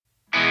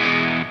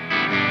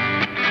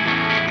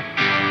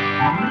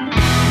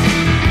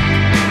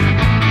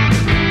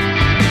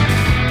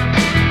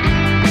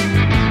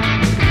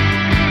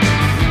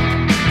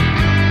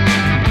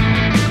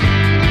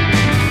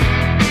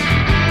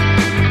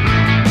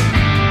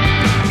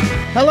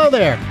Hello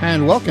there,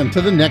 and welcome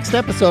to the next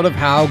episode of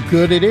How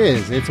Good It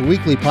Is. It's a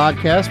weekly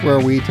podcast where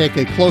we take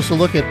a closer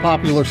look at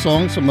popular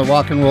songs from the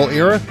rock and roll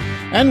era,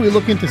 and we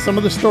look into some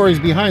of the stories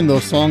behind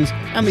those songs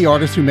and the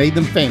artists who made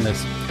them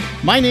famous.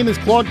 My name is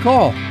Claude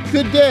Call.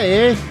 Good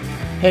day, eh?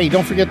 Hey,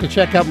 don't forget to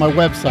check out my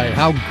website,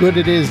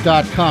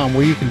 howgooditis.com,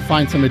 where you can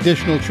find some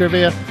additional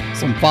trivia,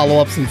 some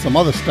follow-ups, and some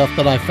other stuff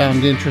that I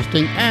found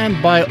interesting.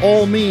 And by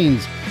all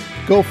means,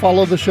 go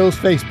follow the show's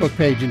Facebook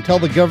page and tell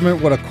the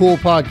government what a cool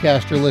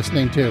podcast you're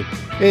listening to.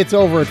 It's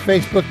over at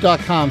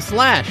facebook.com/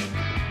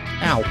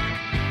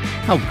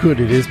 How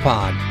Good It Is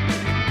Pod.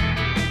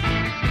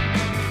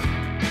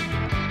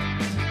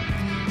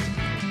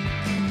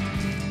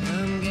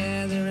 Come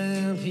gather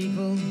round,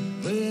 people,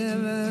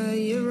 wherever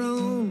you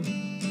roam,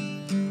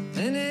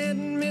 and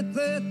admit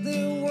that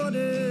the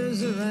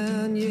waters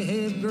around you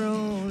have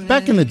grown.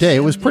 Back in the day,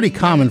 it was pretty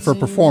common for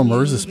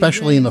performers,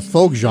 especially in the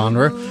folk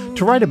genre,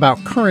 to write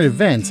about current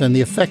events and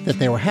the effect that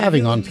they were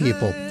having on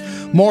people.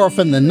 More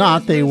often than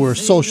not, they were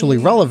socially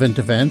relevant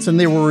events, and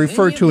they were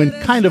referred to in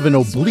kind of an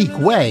oblique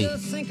way.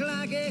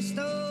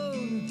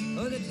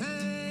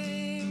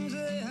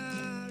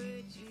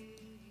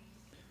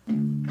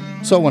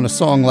 So when a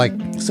song like,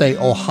 say,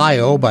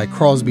 Ohio by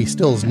Crosby,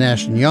 Stills,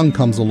 Nash & Young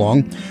comes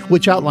along,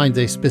 which outlines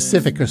a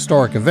specific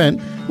historic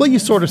event, well, you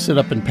sort of sit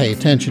up and pay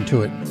attention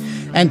to it.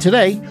 And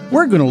today,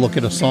 we're going to look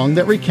at a song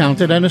that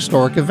recounted an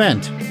historic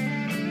event.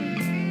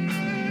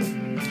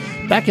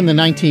 Back in the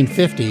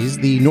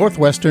 1950s, the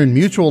Northwestern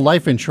Mutual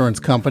Life Insurance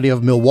Company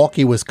of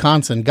Milwaukee,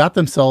 Wisconsin, got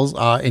themselves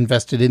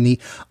invested in the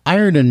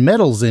iron and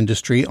metals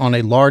industry on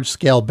a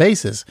large-scale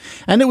basis,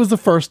 and it was the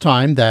first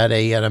time that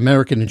an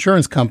American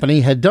insurance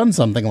company had done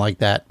something like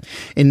that.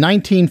 In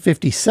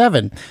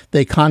 1957,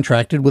 they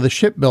contracted with a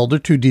shipbuilder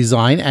to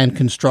design and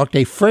construct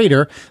a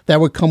freighter that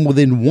would come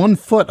within 1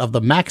 foot of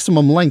the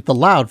maximum length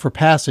allowed for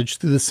passage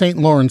through the St.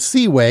 Lawrence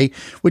Seaway,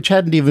 which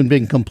hadn't even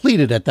been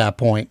completed at that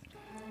point.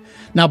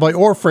 Now, by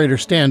ore freighter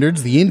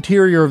standards, the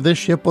interior of this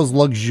ship was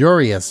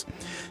luxurious.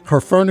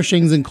 Her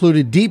furnishings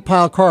included deep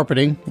pile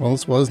carpeting. Well,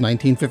 this was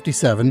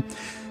 1957.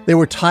 There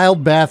were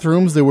tiled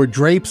bathrooms, there were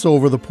drapes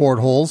over the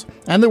portholes,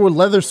 and there were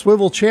leather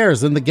swivel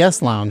chairs in the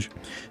guest lounge.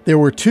 There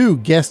were 2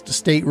 guest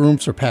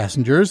staterooms for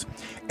passengers.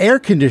 Air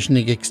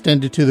conditioning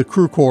extended to the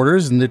crew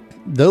quarters, and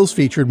those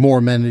featured more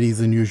amenities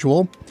than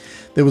usual.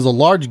 There was a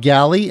large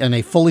galley and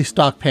a fully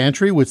stocked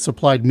pantry which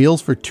supplied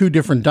meals for 2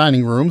 different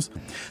dining rooms.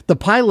 The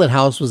pilot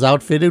house was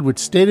outfitted with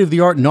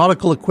state-of-the-art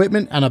nautical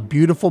equipment and a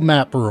beautiful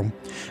map room.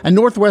 And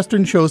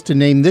Northwestern chose to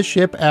name this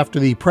ship after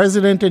the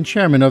president and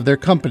chairman of their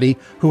company,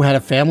 who had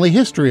a family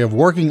history of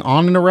working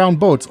on and around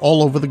boats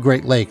all over the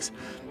Great Lakes.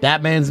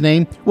 That man's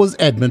name was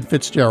Edmund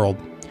Fitzgerald.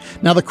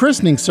 Now, the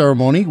christening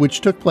ceremony, which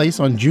took place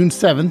on June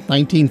 7,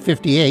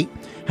 1958,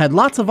 had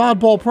lots of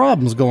oddball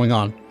problems going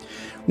on.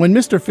 When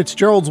Mr.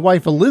 Fitzgerald's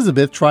wife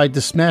Elizabeth tried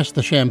to smash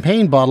the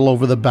champagne bottle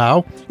over the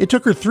bow, it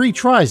took her 3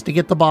 tries to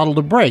get the bottle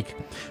to break.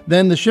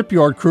 Then the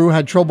shipyard crew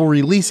had trouble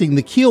releasing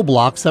the keel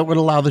blocks that would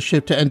allow the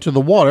ship to enter the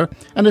water,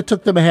 and it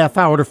took them a half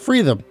hour to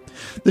free them.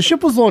 The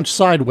ship was launched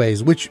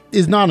sideways, which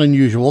is not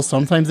unusual.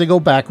 Sometimes they go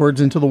backwards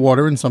into the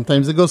water, and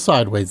sometimes they go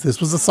sideways. This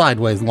was a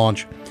sideways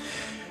launch.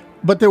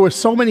 But there were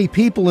so many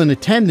people in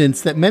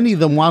attendance that many of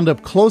them wound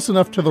up close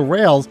enough to the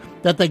rails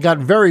that they got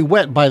very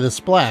wet by the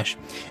splash.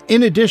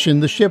 In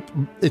addition, the ship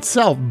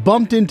itself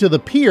bumped into the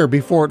pier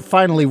before it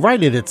finally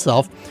righted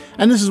itself,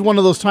 and this is one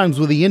of those times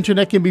where the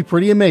internet can be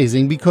pretty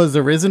amazing because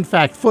there is in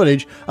fact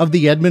footage of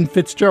the Edmund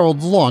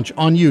Fitzgerald's launch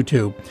on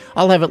YouTube.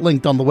 I'll have it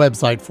linked on the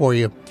website for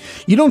you.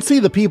 You don't see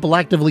the people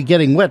actively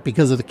getting wet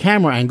because of the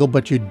camera angle,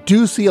 but you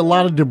do see a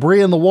lot of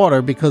debris in the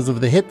water because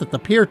of the hit that the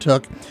pier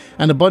took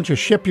and a bunch of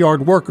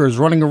shipyard workers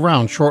running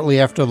around shortly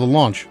after the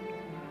launch.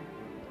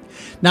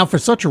 Now, for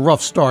such a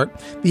rough start,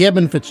 the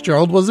Edmund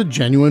Fitzgerald was a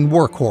genuine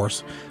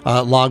workhorse.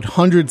 Logged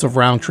hundreds of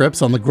round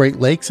trips on the Great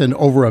Lakes and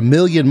over 1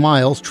 million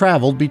miles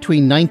traveled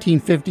between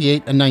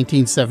 1958 and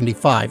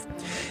 1975.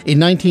 In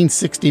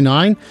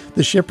 1969,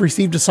 the ship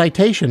received a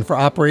citation for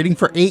operating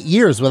for 8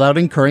 years without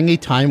incurring a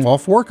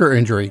time-off worker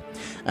injury.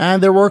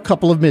 And there were a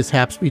couple of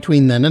mishaps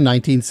between then and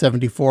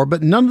 1974,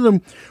 but none of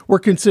them were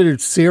considered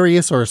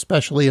serious or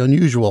especially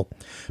unusual.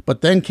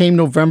 But then came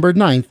November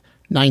 9th,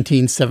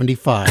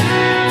 1975.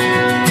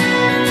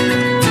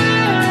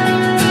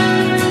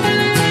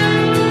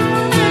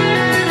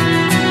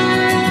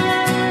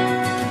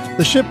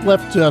 The ship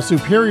left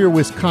Superior,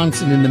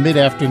 Wisconsin in the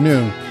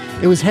mid-afternoon.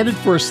 It was headed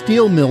for a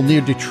steel mill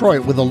near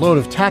Detroit with a load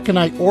of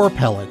taconite ore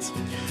pellets.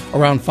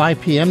 Around 5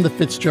 p.m., the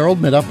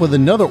Fitzgerald met up with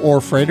another ore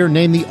freighter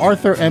named the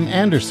Arthur M.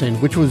 Anderson,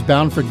 which was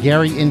bound for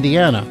Gary,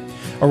 Indiana.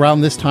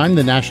 Around this time,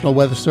 the National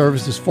Weather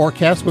Service's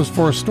forecast was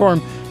for a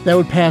storm that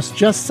would pass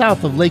just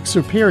south of Lake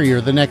Superior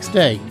the next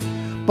day.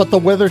 But the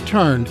weather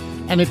turned,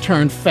 and it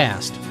turned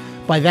fast.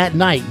 By that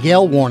night,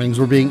 gale warnings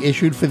were being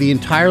issued for the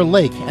entire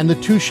lake, and the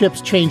 2 ships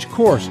changed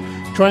course,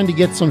 trying to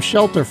get some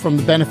shelter from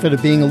the benefit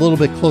of being a little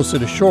bit closer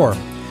to shore.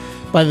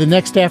 By the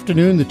next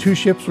afternoon, the 2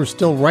 ships were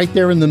still right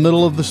there in the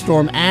middle of the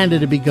storm, and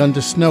it had begun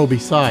to snow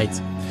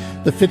besides.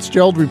 The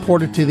Fitzgerald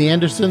reported to the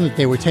Anderson that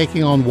they were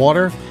taking on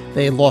water,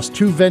 They had lost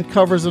 2 vent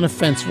covers and a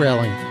fence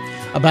railing.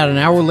 About an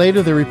hour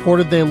later, they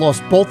reported they had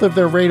lost both of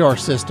their radar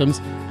systems,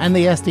 and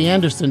they asked the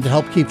Anderson to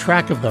help keep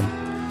track of them.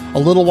 A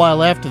little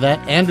while after that,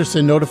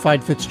 Anderson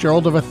notified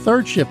Fitzgerald of a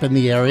 3rd ship in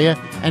the area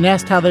and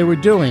asked how they were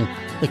doing.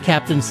 The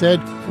captain said,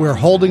 "We're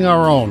holding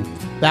our own."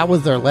 That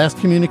was their last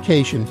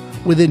communication.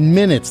 Within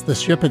minutes, the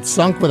ship had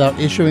sunk without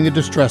issuing a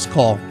distress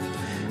call.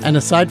 And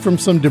aside from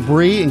some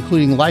debris,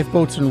 including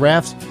lifeboats and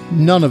rafts,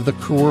 none of the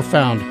crew were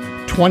found.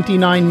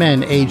 29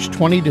 men aged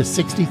 20 to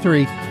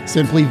 63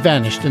 simply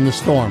vanished in the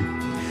storm.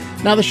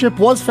 Now, the ship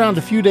was found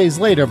a few days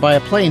later by a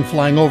plane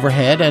flying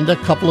overhead, and a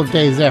couple of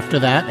days after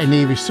that, a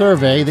Navy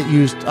survey that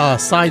used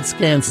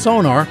side-scan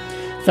sonar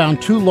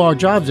found 2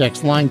 large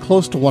objects lying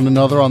close to one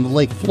another on the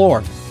lake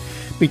floor.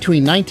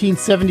 Between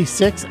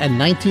 1976 and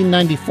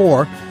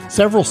 1994,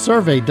 several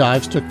survey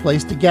dives took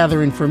place to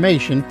gather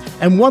information,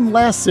 and one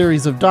last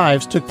series of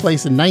dives took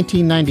place in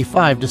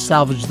 1995 to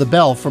salvage the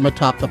bell from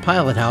atop the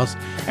pilot house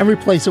and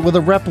replace it with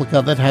a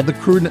replica that had the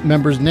crew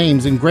members'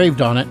 names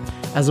engraved on it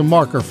as a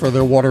marker for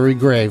their watery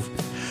grave.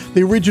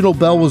 The original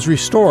bell was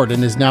restored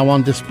and is now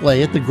on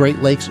display at the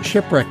Great Lakes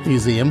Shipwreck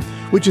Museum,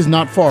 which is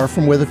not far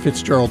from where the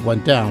Fitzgerald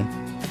went down.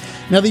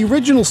 Now, the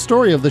original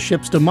story of the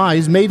ship's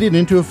demise made it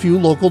into a few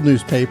local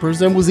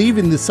newspapers and was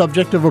even the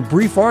subject of a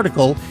brief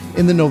article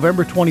in the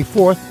November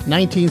 24,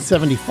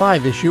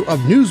 1975 issue of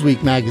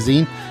Newsweek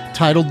magazine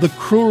titled The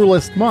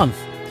Cruelest Month.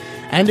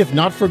 And if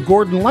not for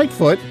Gordon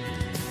Lightfoot,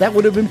 that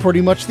would have been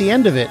pretty much the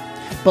end of it.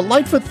 But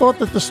Lightfoot thought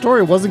that the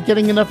story wasn't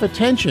getting enough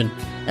attention,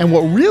 and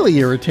what really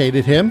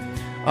irritated him,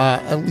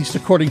 at least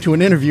according to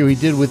an interview he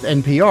did with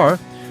NPR,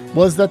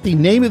 was that the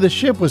name of the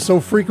ship was so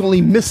frequently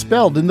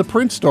misspelled in the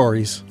print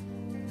stories.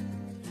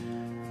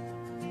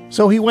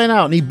 So he went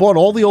out and he bought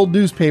all the old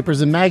newspapers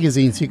and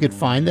magazines he could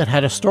find that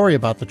had a story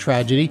about the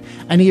tragedy,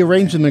 and he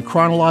arranged them in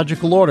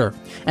chronological order,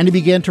 and he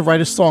began to write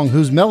a song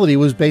whose melody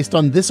was based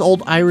on this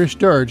old Irish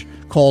dirge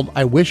called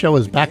 "I Wish I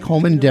Was Back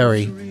Home in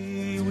Derry."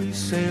 We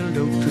sailed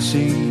out to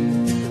sea,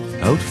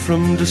 out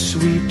from the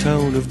sweet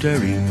town of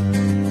Derry,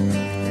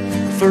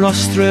 for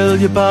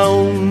Australia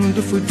bound.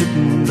 If we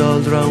didn't all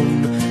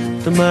drown,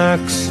 the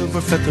marks of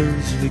our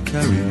feathers we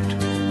carried.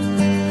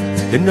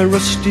 In the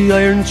rusty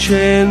iron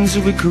chains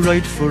we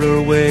cried for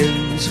our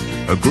wains,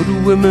 our good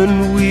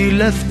women we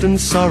left in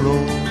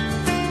sorrow.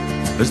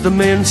 As the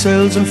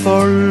mainsails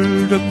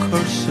unfurled, the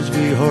curses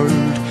we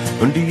hurled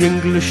on the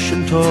English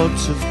and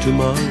thoughts of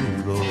tomorrow.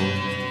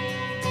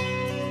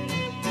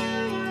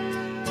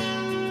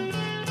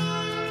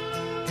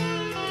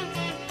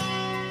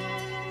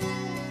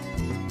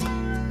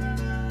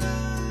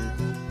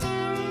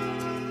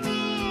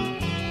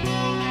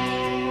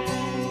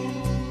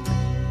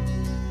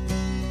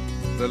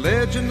 The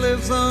legend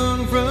lives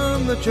on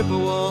from the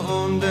Chippewa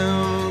on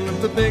down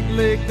of the big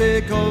lake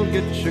they call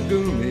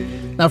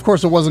Gitchagumi. Now, of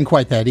course, it wasn't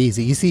quite that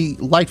easy. You see,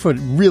 Lightfoot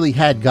really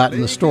had gotten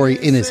the story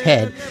in his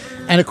head,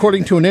 and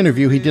according to an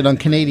interview he did on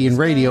Canadian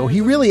radio, he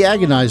really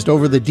agonized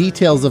over the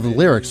details of the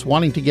lyrics,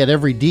 wanting to get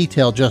every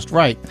detail just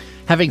right.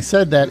 Having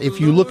said that, if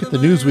you look at the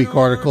Newsweek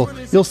article,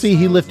 you'll see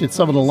he lifted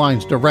some of the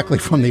lines directly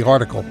from the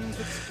article.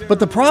 But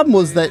the problem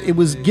was that it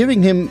was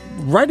giving him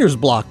writer's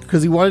block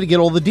because he wanted to get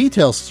all the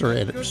details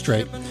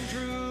straight.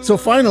 So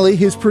finally,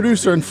 his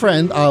producer and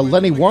friend,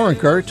 Lenny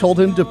Waronker, told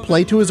him to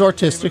play to his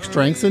artistic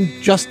strengths and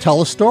just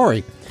tell a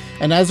story.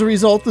 And as a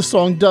result, the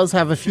song does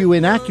have a few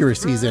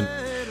inaccuracies in it.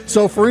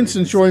 So, for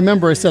instance, you'll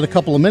remember I said a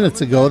couple of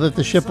minutes ago that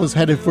the ship was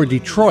headed for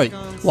Detroit,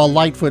 while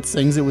Lightfoot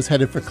sings it was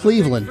headed for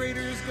Cleveland.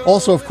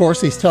 Also, of course,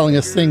 he's telling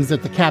us things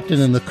that the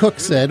captain and the cook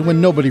said when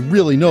nobody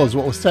really knows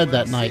what was said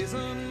that night.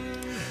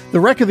 The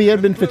wreck of the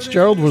Edmund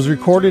Fitzgerald was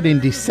recorded in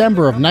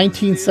December of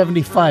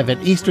 1975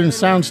 at Eastern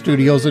Sound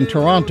Studios in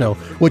Toronto,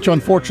 which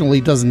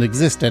unfortunately doesn't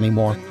exist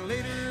anymore.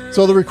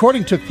 So the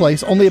recording took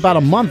place only about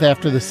a month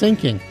after the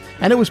sinking,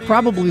 and it was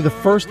probably the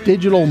first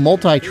digital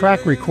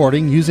multi-track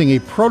recording using a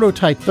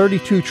prototype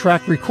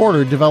 32-track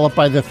recorder developed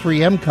by the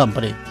 3M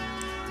company.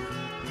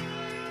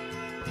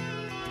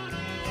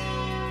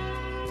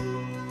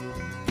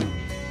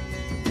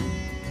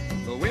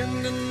 The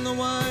wind in the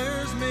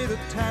wires made a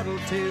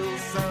tattletale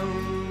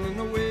sound.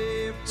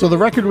 So the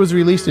record was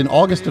released in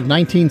August of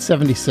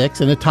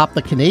 1976, and it topped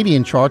the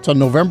Canadian charts on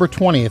November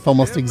 20th,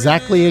 almost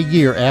exactly a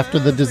year after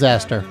the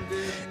disaster.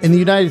 In the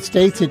United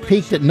States, it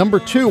peaked at number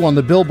 2 on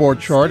the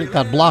Billboard chart. It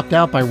got blocked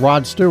out by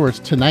Rod Stewart's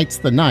Tonight's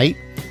the Night,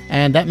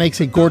 and that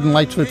makes it Gordon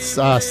Lightfoot's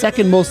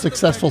second most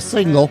successful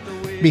single,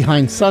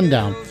 behind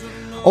Sundown.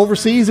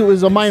 Overseas, it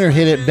was a minor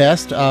hit at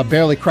best,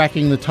 barely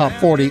cracking the top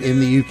 40 in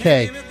the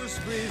UK.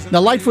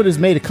 Now, Lightfoot has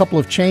made a couple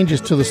of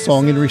changes to the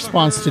song in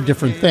response to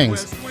different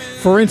things.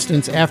 For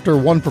instance, after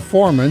one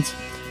performance,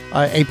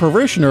 a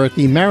parishioner at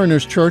the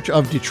Mariners Church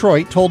of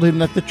Detroit told him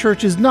that the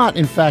church is not,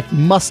 in fact,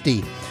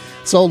 musty.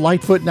 So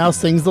Lightfoot now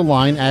sings the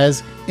line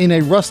as, "in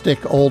a rustic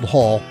old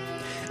hall."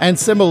 And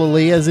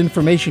similarly, as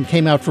information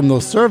came out from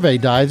those survey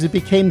dives, it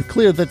became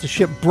clear that the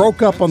ship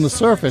broke up on the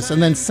surface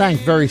and then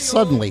sank very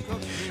suddenly.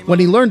 When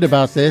he learned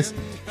about this,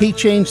 he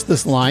changed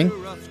this line.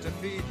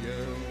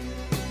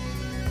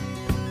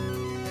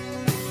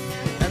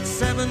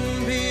 7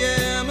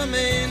 p.m. a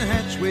main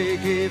hatchway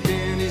caved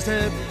in. He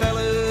said,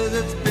 fellas,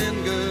 it's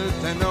been good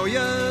to know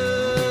you.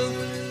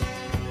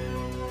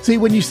 See,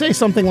 when you say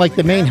something like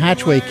the main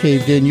hatchway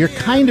caved in, you're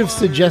kind of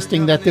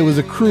suggesting that there was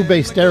a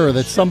crew-based error,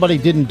 that somebody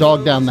didn't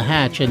dog down the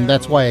hatch and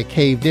that's why it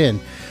caved in.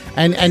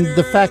 And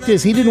the fact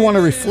is, he didn't want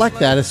to reflect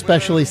that,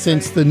 especially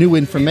since the new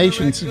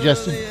information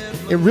suggested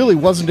it really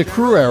wasn't a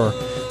crew error.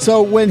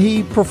 So when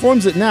he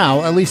performs it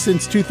now, at least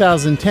since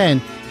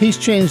 2010, he's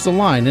changed the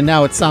line, and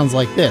now it sounds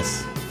like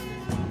this.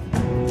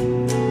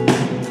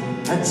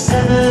 At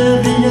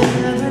 7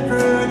 p.m. it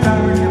grew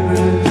dark and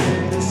blue.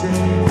 He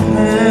said,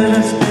 well,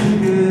 it's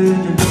been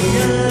good to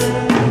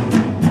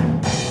know you.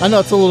 I know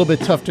it's a little bit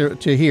tough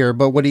to hear,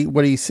 but what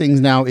he sings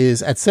now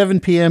is, at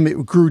 7 p.m.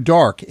 it grew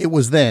dark. It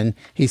was then.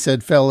 He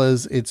said,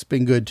 fellas, it's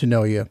been good to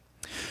know you.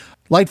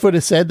 Lightfoot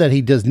has said that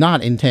he does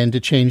not intend to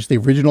change the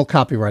original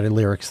copyrighted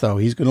lyrics, though.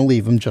 He's going to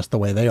leave them just the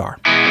way they are.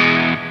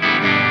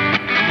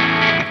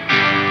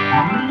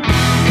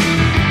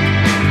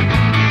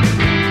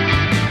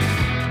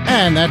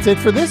 And that's it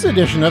for this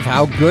edition of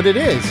How Good It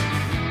Is.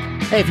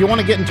 Hey, if you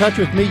want to get in touch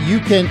with me, you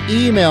can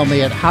email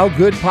me at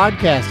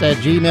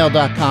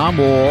howgoodpodcast@gmail.com,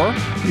 or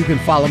you can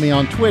follow me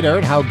on Twitter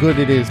at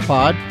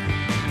howgooditispod.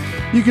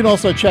 You can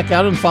also check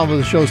out and follow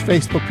the show's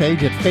Facebook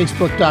page at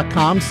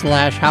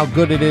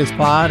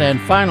facebook.com/howgooditispod.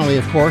 And finally,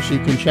 of course, you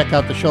can check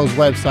out the show's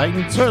website,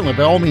 and certainly,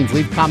 by all means,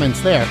 leave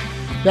comments there.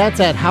 That's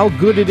at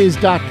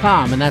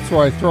howgooditis.com, and that's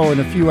where I throw in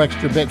a few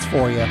extra bits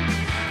for you.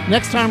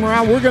 Next time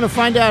around, we're going to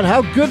find out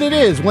how good it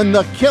is when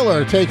the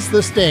killer takes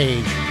the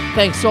stage.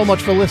 Thanks so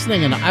much for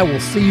listening, and I will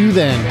see you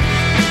then.